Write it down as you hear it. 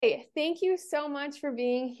Hey, thank you so much for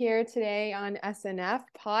being here today on SNF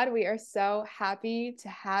Pod. We are so happy to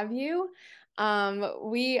have you.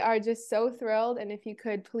 We are just so thrilled. And if you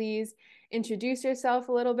could please introduce yourself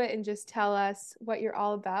a little bit and just tell us what you're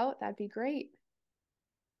all about, that'd be great.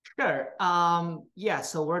 Sure. Yeah.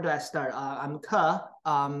 So where do I start? I'm Ke.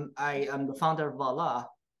 I am the founder of VOILA,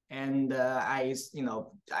 and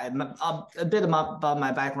I'm a bit about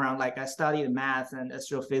my background. Like I studied math and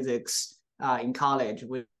astrophysics in college,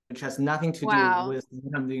 which has nothing to do Wow. with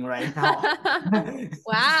what I'm doing right now.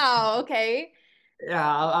 Wow. Okay. Yeah,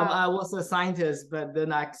 I Wow. was a scientist, but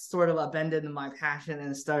then I sort of abandoned my passion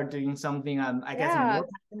and started doing something I guess, Yeah, more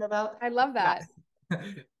passionate about. I love Yeah.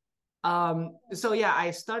 that. So yeah,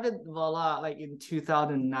 I started Voila like in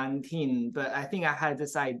 2019, but I think I had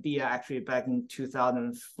this idea actually back in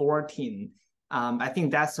 2014. I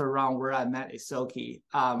think that's around where I met Isoki.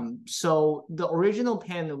 So the original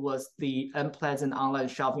plan was the unpleasant online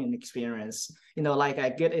shopping experience. Like I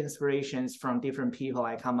get inspirations from different people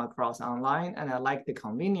I come across online, and I like the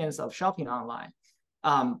convenience of shopping online.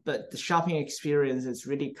 But the shopping experience is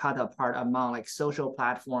really cut apart among like social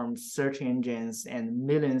platforms, search engines, and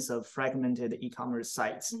millions of fragmented e-commerce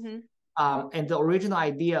sites. Hmm. And the original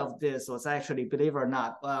idea of this was actually, believe it or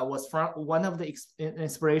not, was from one of the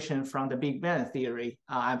inspiration from the Big Bang Theory.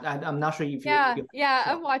 I'm not sure if Yeah, you yeah,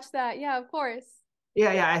 I've so watched that. Yeah, of course.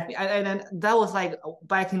 yeah, yeah, and then that was like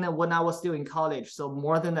back in when I was still in college, so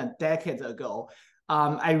more than a decade ago.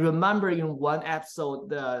 I remember in one episode,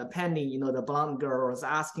 the Penny, the blonde girl, was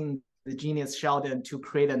asking the genius Sheldon to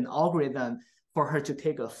create an algorithm for her to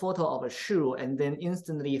take a photo of a shoe and then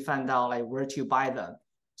instantly find out like where to buy them.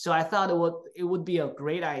 So I thought it would be a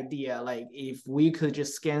great idea, like if we could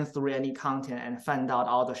just scan through any content and find out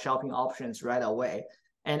all the shopping options right away,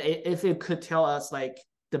 and if it could tell us like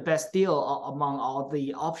the best deal among all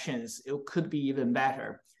the options, it could be even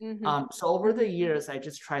better. Hmm. So over the years, I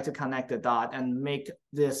just try to connect the dot and make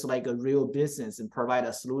this like a real business and provide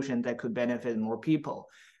a solution that could benefit more people.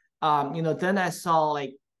 Then I saw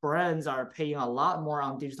like brands are paying a lot more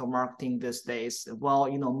on digital marketing these days. Well,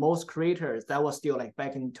 most creators, that was still like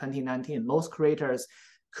back in 2019, most creators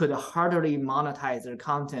could hardly monetize their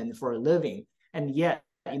content for a living. And yet,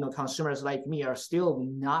 consumers like me are still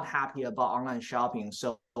not happy about online shopping.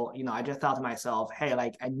 So, I just thought to myself, hey,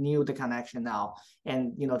 like I knew the connection now.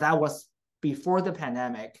 And, that was before the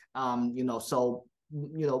pandemic. So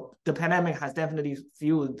the pandemic has definitely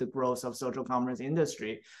fueled the growth of social commerce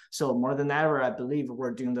industry. So more than ever, I believe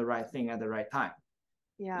we're doing the right thing at the right time.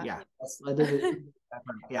 Yeah. Yeah, that's a little bit.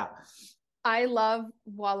 Yeah, I love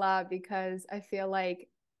Voila because I feel like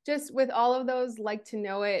just with all of those like to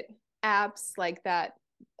know it apps like that,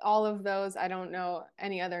 all of those, I don't know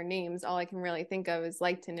any other names. All I can really think of is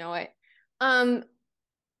like to know it. Um,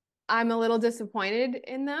 I'm a little disappointed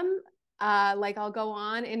in them. Like I'll go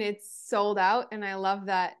on and it's sold out, and I love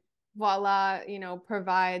that Voila,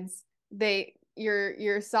 provides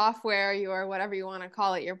your software, your whatever you want to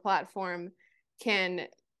call it, your platform can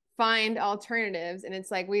find alternatives, and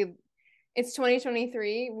it's like it's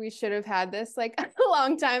 2023. We should have had this like a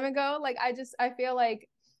long time ago. Like I feel like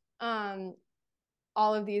um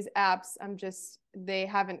all of these apps, they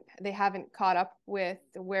haven't caught up with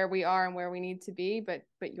where we are and where we need to be, but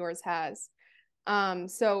yours has.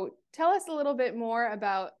 So tell us a little bit more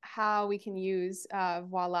about how we can use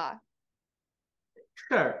Voila.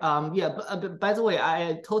 sure. Yeah, but by the way,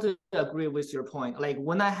 I totally agree with your point. Like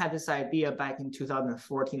when I had this idea back in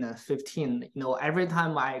 2014 and 15, every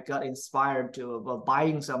time I got inspired to about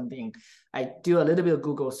buying something, I do a little bit of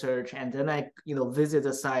Google search and then I, visit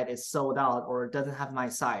the site, it's sold out or it doesn't have my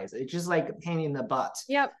size. It's just like a pain in the butt.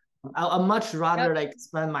 Yep. I'd much rather Yep. like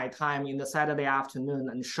spend my time in the Saturday afternoon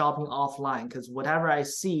and shopping offline because whatever I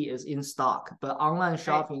see is in stock. But online Right.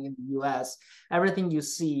 shopping in the US, everything you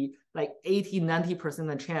see, like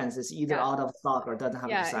 80-90% of chance is either Yeah. out of stock or doesn't have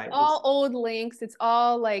the Yeah. It's size. all old links. It's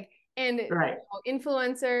all like, and Right,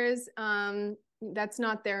 influencers, that's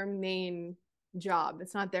not their main job.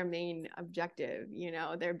 It's not their main objective.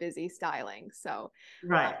 They're busy styling. So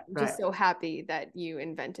right, I'm just right. so happy that you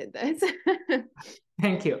invented this.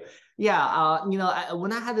 Thank you. Yeah,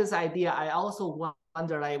 when I had this idea, I also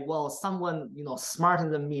wonder like, well, someone smarter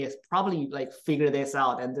than me has probably like figured this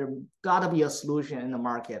out, and there gotta be a solution in the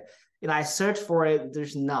market. I searched for it,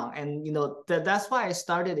 there's none, and that's why I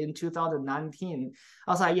started in 2019.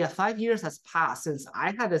 I was like, yeah, 5 years has passed since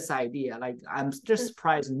I had this idea. Like, I'm just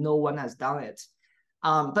surprised no one has done it.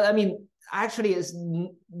 But I mean, actually,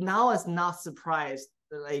 now it's not surprised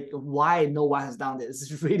like why no one has done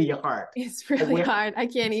this. It's really hard. It's Like really we hard. I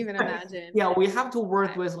can't even imagine. yeah, we have to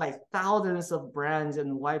work with like thousands of brands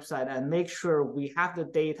and website and make sure we have the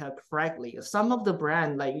data correctly. Some of the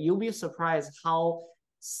brand, like you'll be surprised how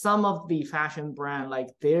some of the fashion brand, like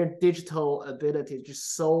their digital ability is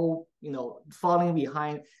just so, falling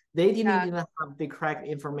behind. They didn't Yeah. even have the correct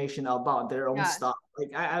information about their own Yeah. stuff.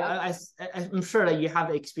 Like Yep. I'm sure that you have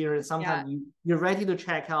the experience. Yeah. Sometimes you're ready to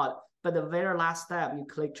check out, but the very last step you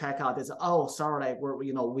click checkout is, oh, sorry, like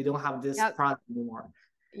we don't have this Yep. product anymore.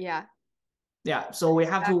 Yeah. Yeah, so we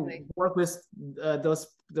have to Exactly. work with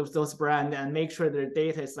those brands and make sure their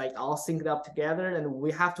data is like all synced up together, and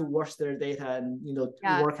we have to wash their data and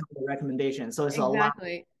Yeah. work on the recommendation. So it's a lot.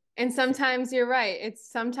 Exactly. And sometimes you're right.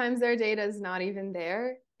 It's sometimes their data is not even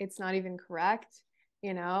there. It's not even correct,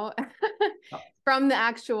 you know, from the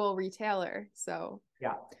actual retailer. So,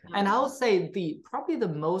 Yeah. And I would say probably the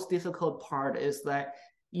most difficult part is that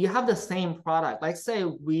you have the same product. Like say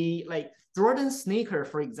we like Jordan sneaker,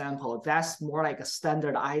 for example, that's more like a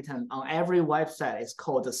standard item on every website. It's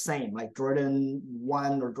called the same, like Jordan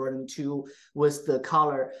 1 or Jordan 2 with the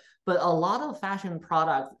color. But a lot of fashion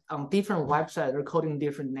products on different websites are coding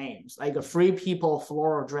different names. Like a Free People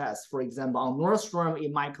floral dress, for example, on Nordstrom,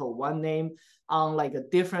 it might code one name. On like a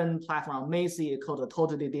different platform, Macy, it called a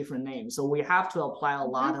totally different name. So we have to apply a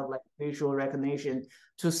lot of like visual recognition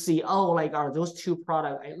to see, oh, like are those two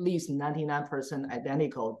products at least 99%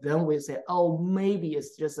 identical? Then we say, oh, maybe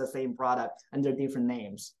it's just the same product under different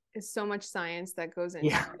names. it's so much science that goes into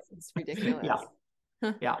Yeah. this. It's ridiculous.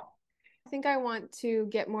 Yeah. Yeah. I think I want to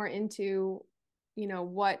get more into,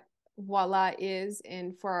 what Voila is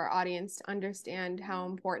and for our audience to understand how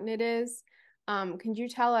important it is. Can you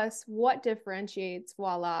tell us what differentiates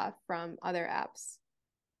Voila from other apps?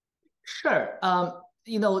 Sure. I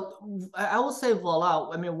would say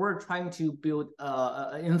voila. I mean, we're trying to build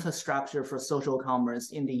an infrastructure for social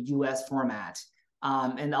commerce in the US format,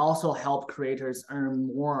 and also help creators earn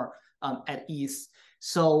more at ease.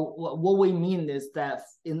 So what we mean is that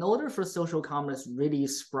in order for social commerce really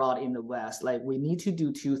sprout in the West, like we need to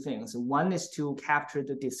do two things. One is to capture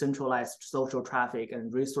the decentralized social traffic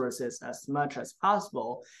and resources as much as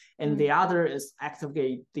possible. And the other is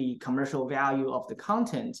activate the commercial value of the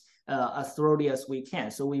content as thoroughly as we can.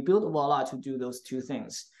 So we built Voila to do those two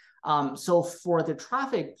things. So for the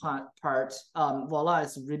traffic part, Voila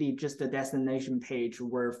is really just a destination page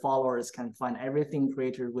where followers can find everything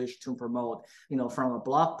creators wish to promote, from a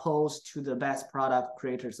blog post to the best product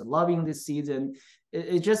creators are loving this season.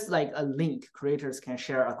 It's just like a link creators can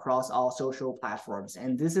share across all social platforms.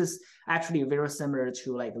 And this is actually very similar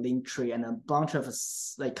to like Linktree and a bunch of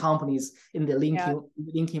like companies in the Yeah.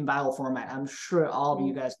 linking bio format. I'm sure all of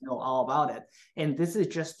you guys know all about it. And this is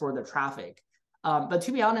just for the traffic. But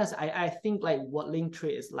to be honest, I think like what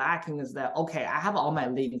Linktree is lacking is that, okay, I have all my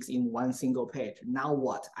links in one single page. Now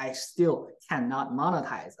what? I still cannot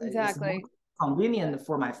monetize. It's more Exactly. convenient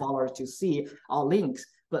for my followers to see all links,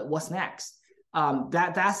 but what's next?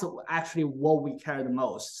 That's actually what we care the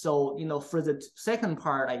most. So, for the second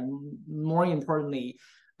part, like more importantly,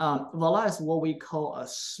 Voila is what we call a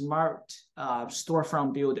smart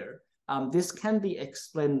storefront builder. This can be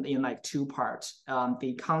explained in like two parts,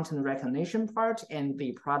 the content recognition part and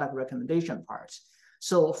the product recommendation part.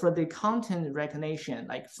 So for the content recognition,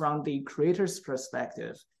 like from the creator's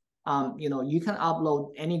perspective, you can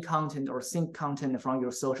upload any content or sync content from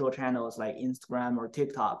your social channels like Instagram or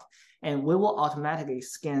TikTok, and we will automatically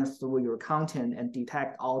scan through your content and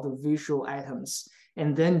detect all the visual items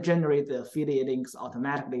and then generate the affiliate links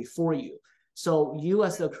automatically for you. So you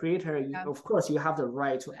as the creator, of course, you have the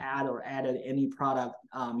right to add or edit any product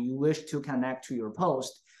you wish to connect to your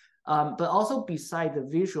post. But also beside the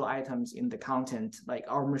visual items in the content, like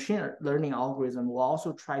our machine learning algorithm will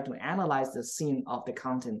also try to analyze the scene of the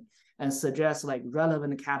content and suggest like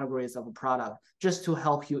relevant categories of a product just to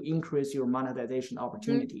help you increase your monetization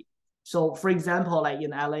opportunity. So for example, like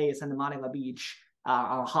in LA, Santa Monica Beach,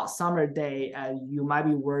 on a hot summer day, you might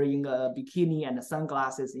be wearing a bikini and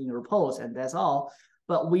sunglasses in your post, and that's all.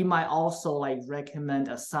 But we might also like recommend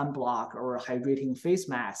a sunblock or a hydrating face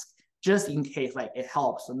mask just in case like it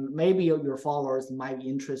helps. Maybe your followers might be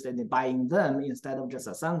interested in buying them instead of just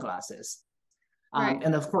the sunglasses. Right.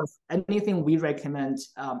 And of course, anything we recommend,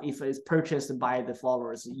 if it's purchased by the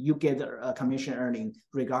followers, you get a commission earning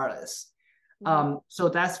regardless. So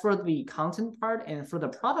that's for the content part, and for the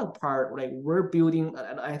product part, like we're building,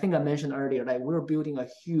 I think I mentioned earlier, like we're building a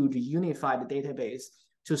huge unified database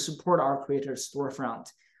to support our creators storefront.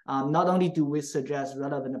 Not only do we suggest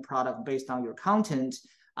relevant product based on your content,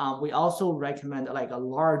 We also recommend like a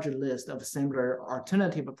large list of similar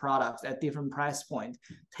alternative products at different price point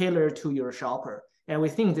tailored to your shopper. And we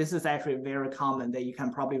think this is actually very common that you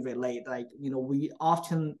can probably relate. Like, we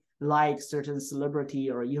often like certain celebrity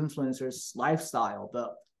or influencers lifestyle,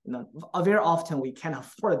 but very often we can't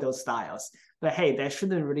afford those styles. But hey, that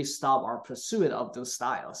shouldn't really stop our pursuit of those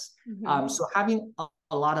styles. Mm-hmm. So having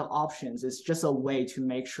a lot of options is just a way to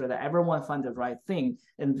make sure that everyone finds the right thing,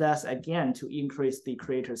 and thus again to increase the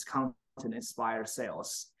creator's content inspired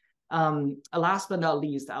sales. Last but not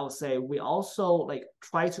least, I would say we also like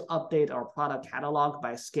try to update our product catalog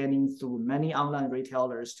by scanning through many online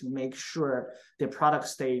retailers to make sure the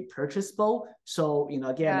products stay purchasable. So,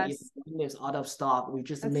 again, if Yes, it's out of stock, we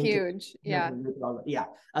just that's link it. huge. Yeah. Yeah,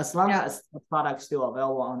 as long Yeah. as the product's still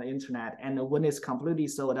available on the internet, and when it's completely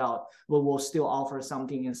sold out, we will still offer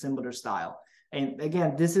something in similar style. And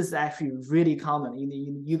again, this is actually really common.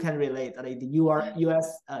 You can relate. Like the US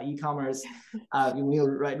e-commerce, when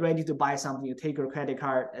you're ready to buy something, you take your credit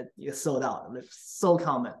card, it's sold out. It's so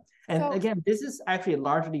common. And So, again, this is actually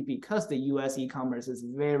largely because the US e-commerce is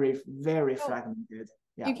very, very so fragmented.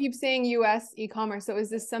 you Yeah. keep saying US e-commerce. So is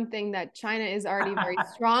this something that China is already very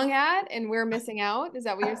strong at and we're missing out? Is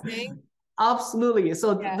that what you're saying? Absolutely.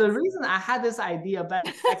 So the Yes. reason I had this idea back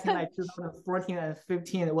in like 2014 and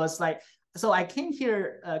 15 was like, so I came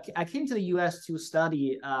here, I came to the US to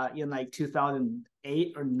study in like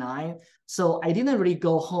 2008 or 9. So I didn't really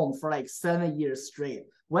go home for like 7 years straight.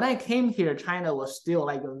 When I came here, China was still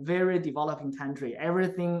like a very developing country.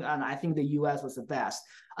 Everything, and I think the US was the best.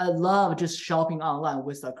 I love just shopping online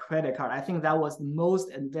with a credit card. I think that was the most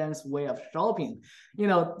advanced way of shopping,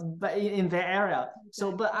 but in that area.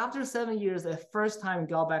 So, but after 7 years, the first time I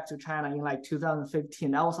got back to China in like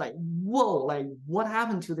 2015, I was like, whoa, like what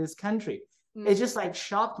happened to this country? It Mm. just like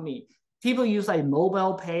shocked me. People use like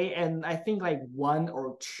mobile pay, and I think like one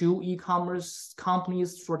or two e-commerce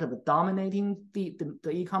companies sort of dominating the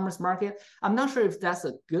e-commerce market. I'm not sure if that's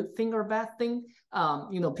a good thing or bad thing.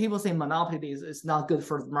 People say monopoly is not good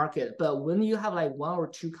for the market, but when you have like one or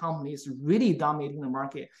two companies really dominating the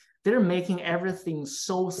market, they're making everything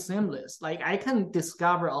so seamless. Like I can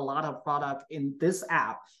discover a lot of product in this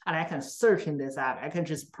app, and I can search in this app. I can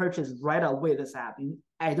just purchase right away this app.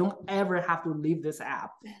 I don't ever have to leave this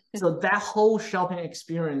app. So that whole shopping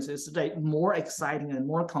experience is like more exciting and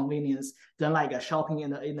more convenience than like a shopping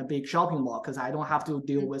in a big shopping mall, because I don't have to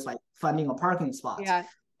deal with like finding a parking spot. Yeah.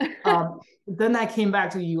 Then I came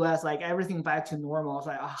back to the US, like everything back to normal. I was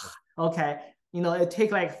like, oh, okay. It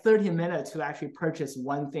takes like 30 minutes to actually purchase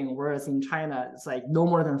one thing, whereas in China, it's like no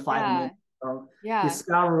more than 5 minutes. Yeah. Or Yeah.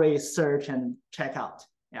 discovery, search, and checkout.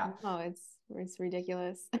 Yeah. No, it's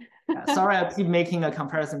ridiculous. Yeah. Sorry, I keep making a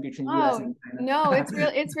comparison between US Oh, and no,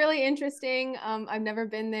 China. it's really interesting. I've never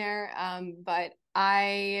been there, but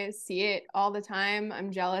I see it all the time.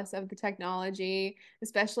 I'm jealous of the technology,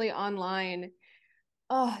 especially online.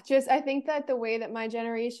 Oh, just I think that the way that my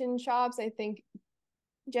generation shops, I think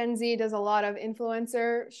Gen Z does a lot of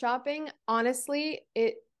influencer shopping. Honestly,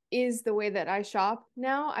 it is the way that I shop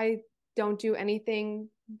now. I don't do anything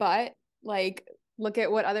but like look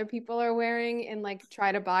at what other people are wearing and like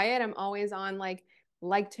try to buy it. I'm always on like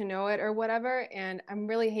to know it or whatever. And I'm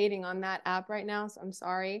really hating on that app right now, so I'm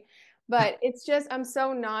sorry. But it's just I'm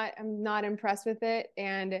not impressed with it.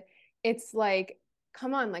 And it's like,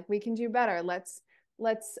 come on, like we can do better. Let's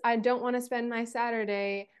I don't want to spend my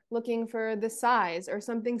Saturday looking for the size or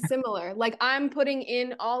something similar. Like I'm putting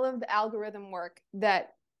in all of the algorithm work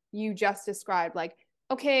that you just described. Like,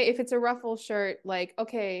 okay, if it's a ruffle shirt, like,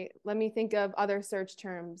 okay, let me think of other search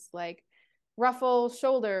terms like ruffle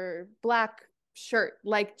shoulder, black shirt.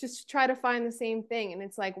 Like, just try to find the same thing. And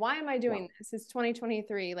it's like, why am I Yeah. doing this? It's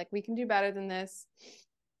 2023. Like, we can do better than this.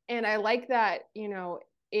 And I like that,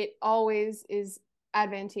 it always is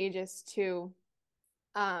advantageous to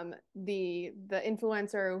the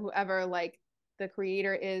influencer or whoever like the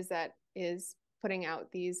creator is that is putting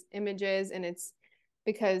out these images. And it's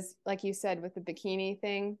because like you said with the bikini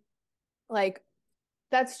thing, like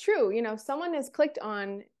that's true. Someone has clicked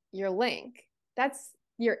on your link.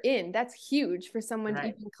 You're in. That's huge for someone to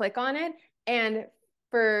Right. even click on it. And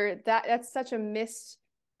for that's such a missed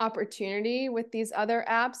opportunity with these other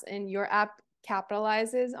apps. And your app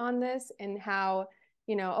capitalizes on this and how,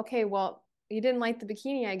 okay, well, you didn't like the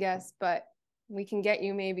bikini, I guess, but we can get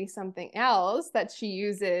you maybe something else that she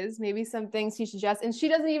uses, maybe some things she suggests. And she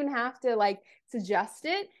doesn't even have to like suggest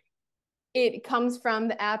it. It comes from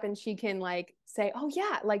the app and she can like say, oh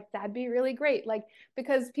yeah, like that'd be really great. Like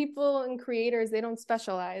because people and creators, they don't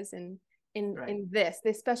specialize Right. in this.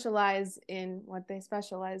 They specialize in what they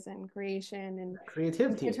specialize in, creation and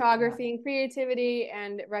Creativity. Yeah. photography and creativity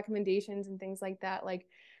and recommendations and things like that. Like,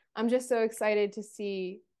 I'm just so excited to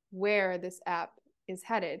see where this app is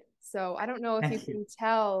headed. So I don't know if you Thank you. can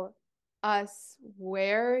tell us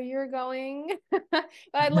where you're going, but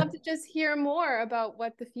I'd love to just hear more about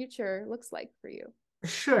what the future looks like for you.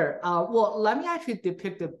 Sure. Well, let me actually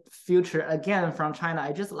depict the future again from China.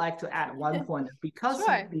 I just like to add one point because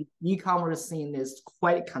Sure. the e-commerce scene is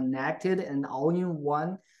quite connected and all in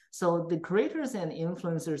one. So the creators and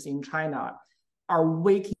influencers in China are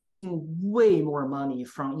making way more money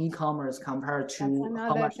from e-commerce compared That's to how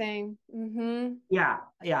another much. thing. Mm-hmm. Yeah,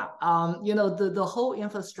 yeah. The whole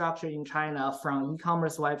infrastructure in China, from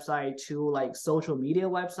e-commerce website to like social media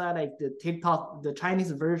website, like the TikTok, the Chinese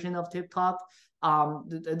version of TikTok.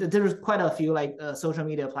 There's quite a few like social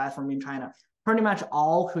media platform in China. Pretty much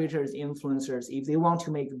all creators, influencers, if they want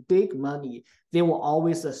to make big money, they will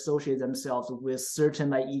always associate themselves with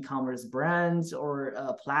certain like e-commerce brands or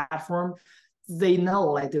platform. They know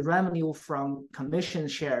like the revenue from commission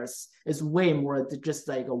shares is way more than just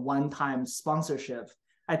like a one-time sponsorship.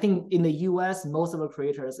 I think in the US, most of the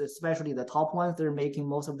creators, especially the top ones, they're making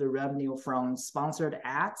most of the revenue from sponsored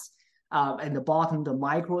ads. And the bottom, the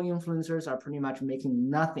micro influencers are pretty much making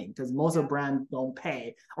nothing because most of Yeah. the brands don't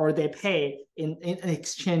pay, or they pay in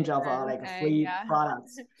exchange of like Okay. free Yeah.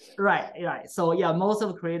 products. Right, right. So yeah, most of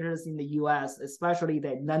the creators in the US, especially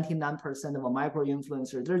the 99% of a micro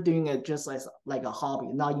influencer, they're doing it just like a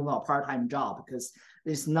hobby, not even a part-time job, because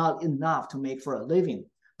it's not enough to make for a living.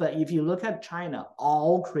 But if you look at China,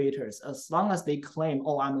 all creators, as long as they claim,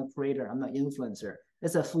 oh, I'm a creator, I'm an influencer,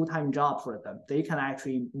 it's a full-time job for them. They can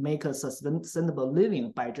actually make a sustainable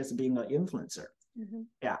living by just being an influencer. Mm-hmm.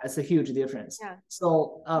 Yeah, it's a huge difference. Yeah.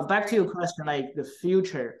 So It's back to very your question, interesting. like the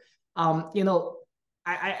future, you know,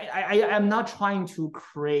 I'm not trying to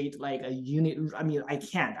create like a unit. I mean, I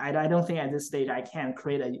can't. I don't think at this stage I can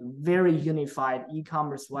create a very unified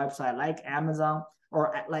e-commerce website like Amazon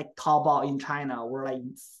or like Taobao in China, where like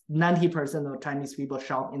 90% of Chinese people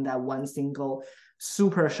shop in that one single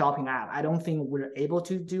super shopping app. I don't think we're able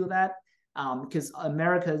to do that because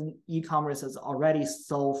American e-commerce is already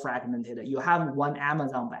so fragmented. You have one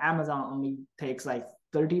Amazon, but Amazon only takes like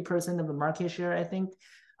 30% of the market share, I think.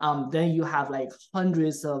 Then you have like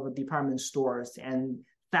hundreds of department stores and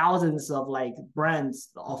thousands of like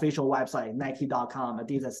brands, official website, Nike.com,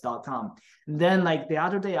 Adidas.com. And then like the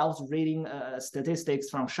other day, I was reading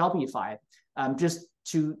statistics from Shopify, just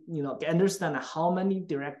to understand how many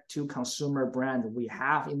direct to consumer brands we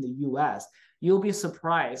have in the US. You'll be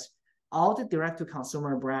surprised. All the direct to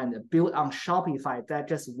consumer brand built on Shopify, that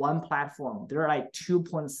just one platform, there are like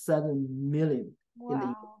 2.7 million in the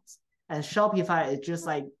Wow. US. And Shopify is just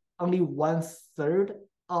like only 1/3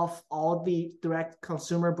 of all the direct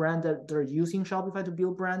consumer brand that they're using Shopify to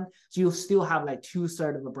build brand. So you still have like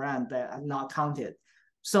 2/3 of a brand that are not counted.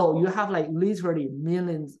 So you have like literally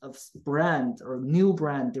millions of brand or new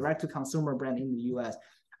brand, direct to consumer brand in the US.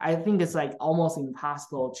 I think it's like almost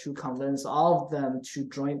impossible to convince all of them to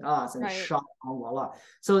join us and Right. shop on Voila.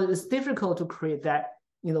 So it's difficult to create that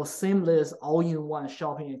seamless all-in-one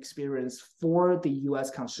shopping experience for the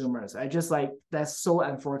US consumers. I just like that's so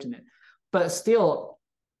unfortunate. But still,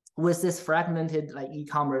 with this fragmented like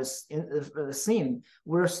e-commerce scene,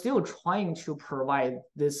 we're still trying to provide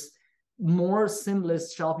this more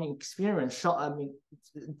seamless shopping experience.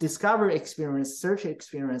 Discovery experience, search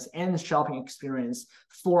experience, and shopping experience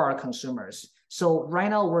for our consumers. So right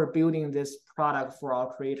now we're building this product for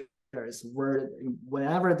our creators, where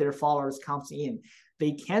whenever their followers comes in,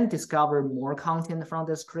 they can discover more content from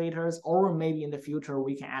these creators, or maybe in the future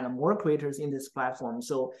we can add more creators in this platform.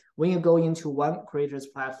 So when you go into one creator's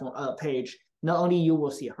platform page, not only you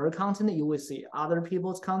will see her content, you will see other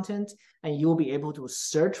people's content, and you'll be able to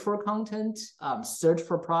search for content, search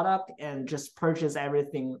for product, and just purchase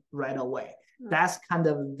everything right away. That's kind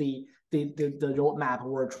of the roadmap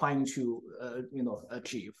we're trying to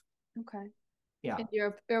achieve. Okay. Yeah. And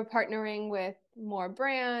you're partnering with more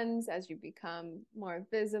brands as you become more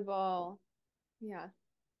visible. Yeah,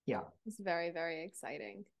 Yeah. it's very, very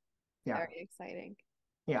exciting. Yeah. Very exciting.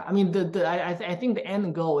 Yeah, I mean, I think the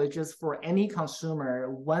end goal is just for any consumer.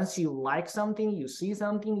 Once you like something, you see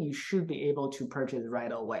something, you should be able to purchase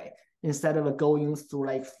right away instead of going through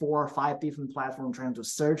like 4 or 5 different platforms trying to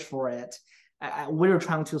search for it. We're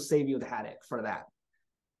trying to save you the headache for that.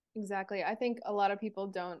 Exactly. I think a lot of people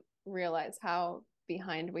don't realize how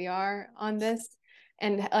behind we are on this.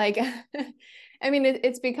 And like, I mean,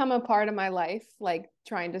 it's become a part of my life, like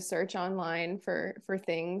trying to search online for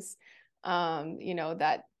things,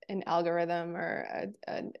 that an algorithm or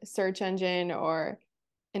a search engine or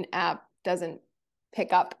an app doesn't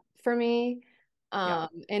pick up for me. Yeah.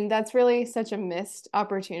 And that's really such a missed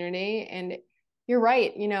opportunity. And you're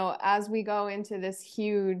right, as we go into this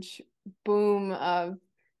huge boom of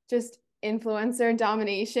just influencer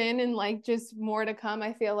domination and like just more to come,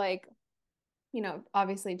 I feel like,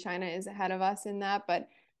 obviously China is ahead of us in that, but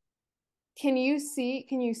can you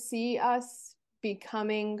see us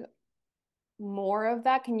becoming more of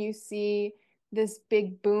that? Can you see this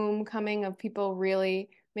big boom coming of people really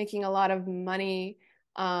making a lot of money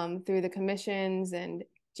through the commissions? And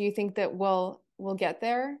do you think that we'll get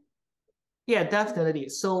there? Yeah, definitely.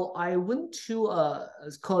 So I went to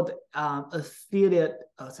it's called affiliate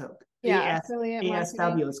so Yeah, affiliate marketing.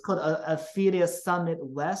 ASW. It's called Affiliate Summit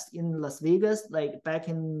West in Las Vegas, like back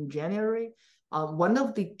in January. One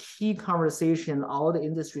of the key conversation all the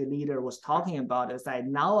industry leader was talking about is that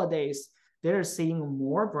nowadays they're seeing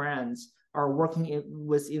more brands are working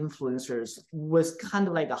with influencers with kind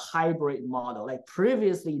of like a hybrid model. Like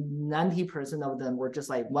previously, 90% of them were just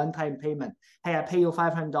like one-time payment. Hey, I pay you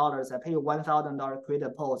 $500, I pay you $1,000, create a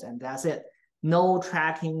post, and that's it. No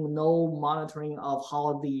tracking, no monitoring of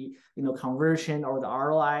how the conversion or the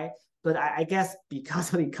ROI. But I guess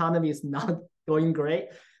because the economy is not going great,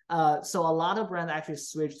 so a lot of brands actually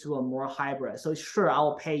switch to a more hybrid. So sure,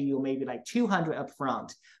 I'll pay you maybe like 200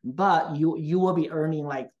 upfront, but you will be earning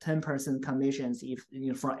like 10% commissions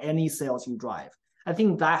if for any sales you drive. I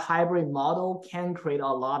think that hybrid model can create a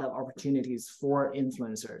lot of opportunities for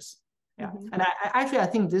influencers. Yeah, Hmm. and I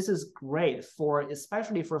think this is great for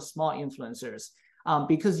especially for small influencers.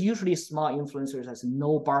 Because usually small influencers has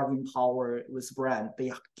no bargaining power with brand.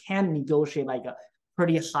 They can negotiate like a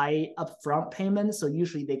pretty high upfront payment, so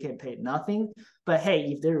usually they can pay nothing. But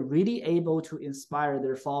hey, if they're really able to inspire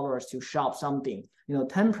their followers to shop something,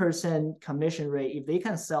 10% commission rate, if they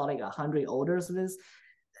can sell like 100 orders of this,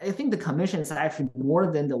 I think the commission is actually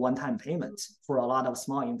more than the one-time payment for a lot of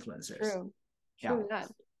small influencers. True. Yeah. True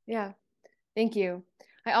that. Yeah. Thank you.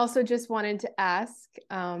 I also just wanted to ask,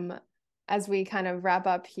 as we kind of wrap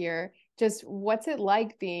up here, just what's it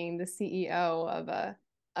like being the CEO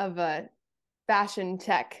of a fashion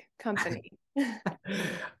tech company?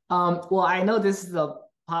 Well, I know this is a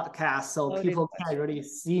podcast, so Loaded people can't question. really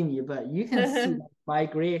see me, but you can see my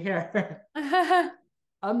gray hair.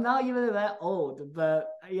 I'm not even that old, but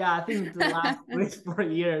yeah, I think the last 3 4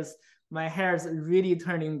 years, my hair is really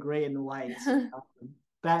turning gray and white.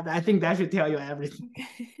 That I think that should tell you everything.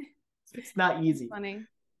 It's not easy. Funny.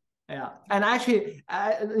 Yeah, and actually,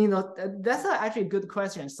 that's actually a good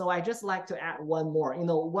question. So I just like to add one more.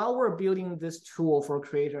 While we're building this tool for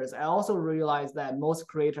creators, I also realize that most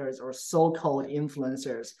creators are so-called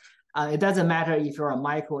influencers. It doesn't matter if you're a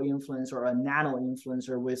micro influencer or a nano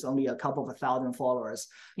influencer with only a couple of 1,000 followers.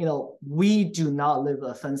 We do not live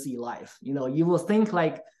a fancy life. You will think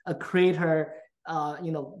like a creator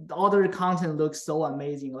all their content looks so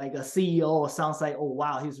amazing. Like a CEO sounds like, oh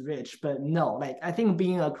wow, he's rich. But no, like I think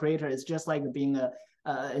being a creator is just like being a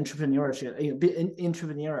entrepreneur.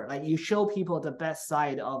 Like you show people the best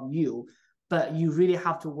side of you, but you really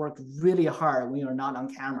have to work really hard when you're not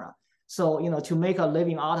on camera. So to make a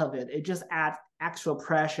living out of it, it just adds extra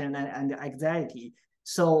pressure and anxiety.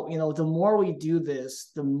 So, the more we do this,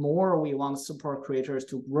 the more we want to support creators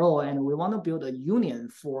to grow, and we want to build a union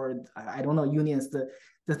for, I don't know, unions the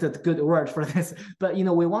good word for this, but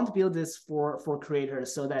we want to build this for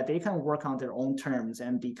creators so that they can work on their own terms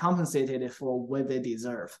and be compensated for what they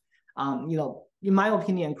deserve. In my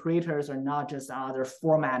opinion, creators are not just another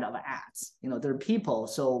format of ads. They're people,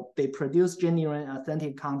 so they produce genuine,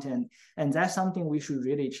 authentic content, and that's something we should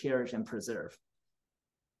really cherish and preserve.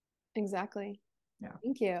 Exactly. Yeah.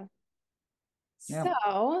 Thank you. Yeah.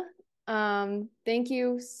 So, thank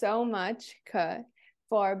you so much, Ke,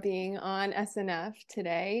 for being on SNF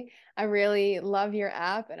today. I really love your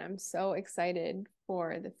app and I'm so excited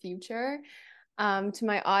for the future. To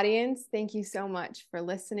my audience, thank you so much for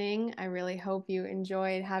listening. I really hope you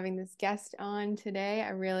enjoyed having this guest on today. I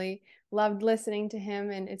really loved listening to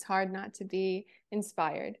him, and it's hard not to be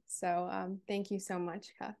inspired. So, thank you so much,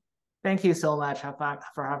 Ke. Thank you so much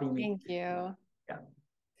for having me. Thank you. Yeah.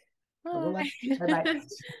 Bye bye. Bye. Bye bye.